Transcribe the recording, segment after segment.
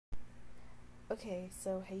Okay,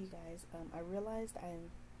 so hey you guys, I realized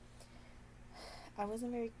I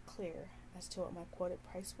wasn't very clear as to what my quoted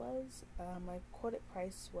price was. My quoted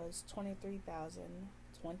price was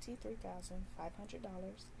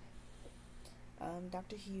 $23,500.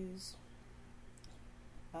 Dr. Hughes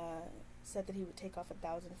said that he would take off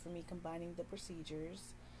 1,000 for me combining the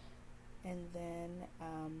procedures, and then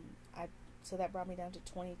I so that brought me down to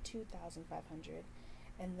 22,500,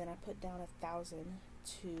 and then I put down 1,000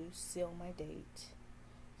 to seal my date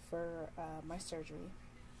for my surgery.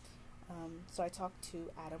 So I talked to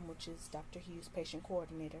Adam, which is Dr. Hughes' patient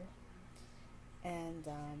coordinator, and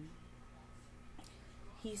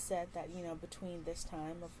he said that, between this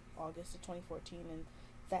time of August of 2014 and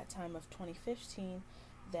that time of 2015,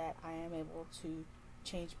 that I am able to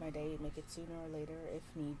change my date, make it sooner or later if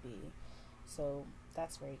need be. So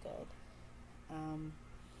that's very good.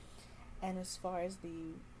 And as far as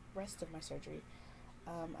the rest of my surgery,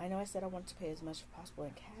 I know I said I wanted to pay as much as possible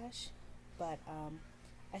in cash, but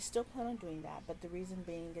I still plan on doing that. But the reason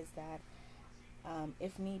being is that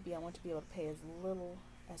if need be, I want to be able to pay as little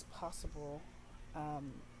as possible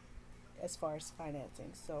as far as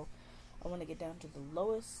financing. So I want to get down to the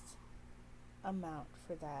lowest amount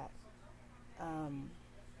for that.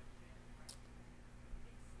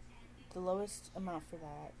 The lowest amount for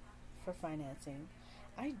that for financing.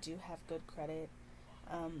 I do have good credit.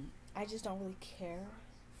 I just don't really care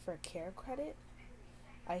for care credit.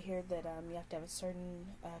 I hear that you have to have a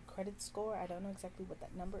certain credit score. I don't know exactly what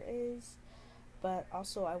that number is, but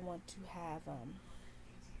also I want to have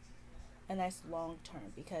a nice long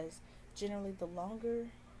term, because generally the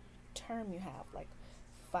longer term you have, like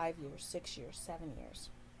 5 years, 6 years, 7 years,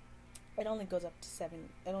 it only goes up to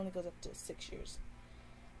 6 years.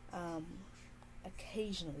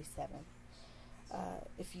 Occasionally 7.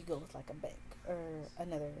 If you go with like a bank or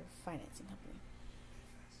another financing company.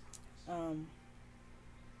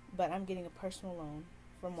 But I'm getting a personal loan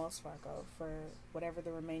from Wells Fargo for whatever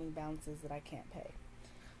the remaining balance is that I can't pay.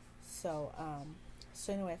 So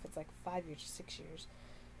anyway, if it's like 5 years or 6 years,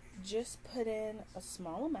 just put in a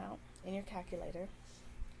small amount in your calculator,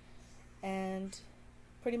 and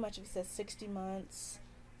pretty much if it says 60 months,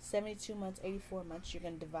 72 months, 84 months, you're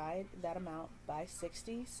going to divide that amount by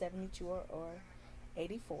 60, 72, or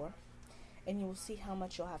 84, and you will see how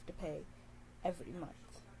much you'll have to pay every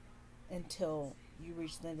month until you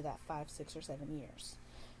reach the end of that 5, 6, or 7 years.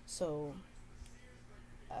 So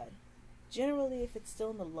generally, if it's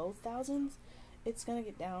still in the low thousands, it's going to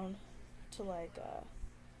get down to like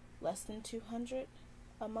less than 200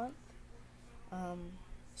 a month.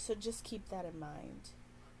 So just keep that in mind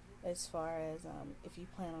as far as if you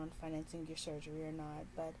plan on financing your surgery or not.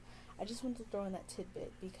 But I just wanted to throw in that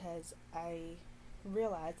tidbit because I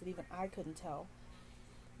realized that even I couldn't tell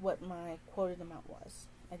what my quoted amount was.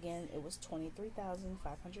 Again, it was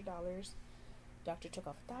 $23,500. Doctor took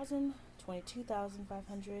off 1,000,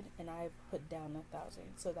 22,500, and I put down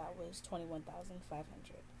 1,000, so that was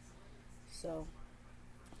 21,500. So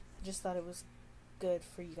just thought it was good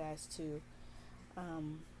for you guys to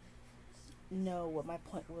know what my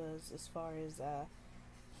point was as far as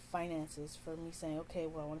finances, for me saying, okay,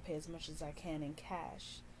 well, I want to pay as much as I can in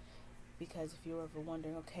cash, because if you're ever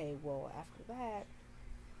wondering, okay, well, after that,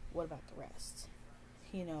 what about the rest?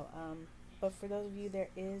 But for those of you, there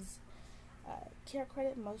is care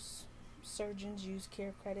credit. Most surgeons use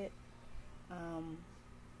care credit,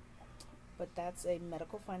 but that's a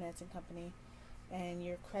medical financing company, and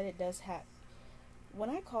your credit does have. When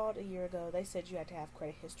I called a year ago, they said you had to have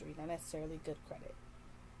credit history, not necessarily good credit.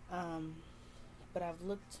 But I've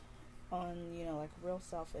looked on, like Real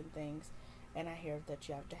Self and things, and I hear that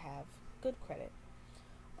you have to have good credit.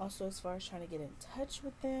 Also, as far as trying to get in touch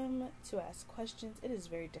with them to ask questions, it is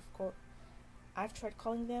very difficult. I've tried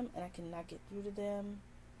calling them, and I cannot get through to them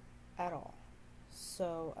at all.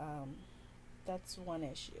 So, that's one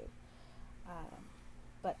issue.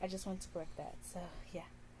 But I just wanted to correct that. So, yeah.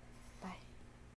 Bye.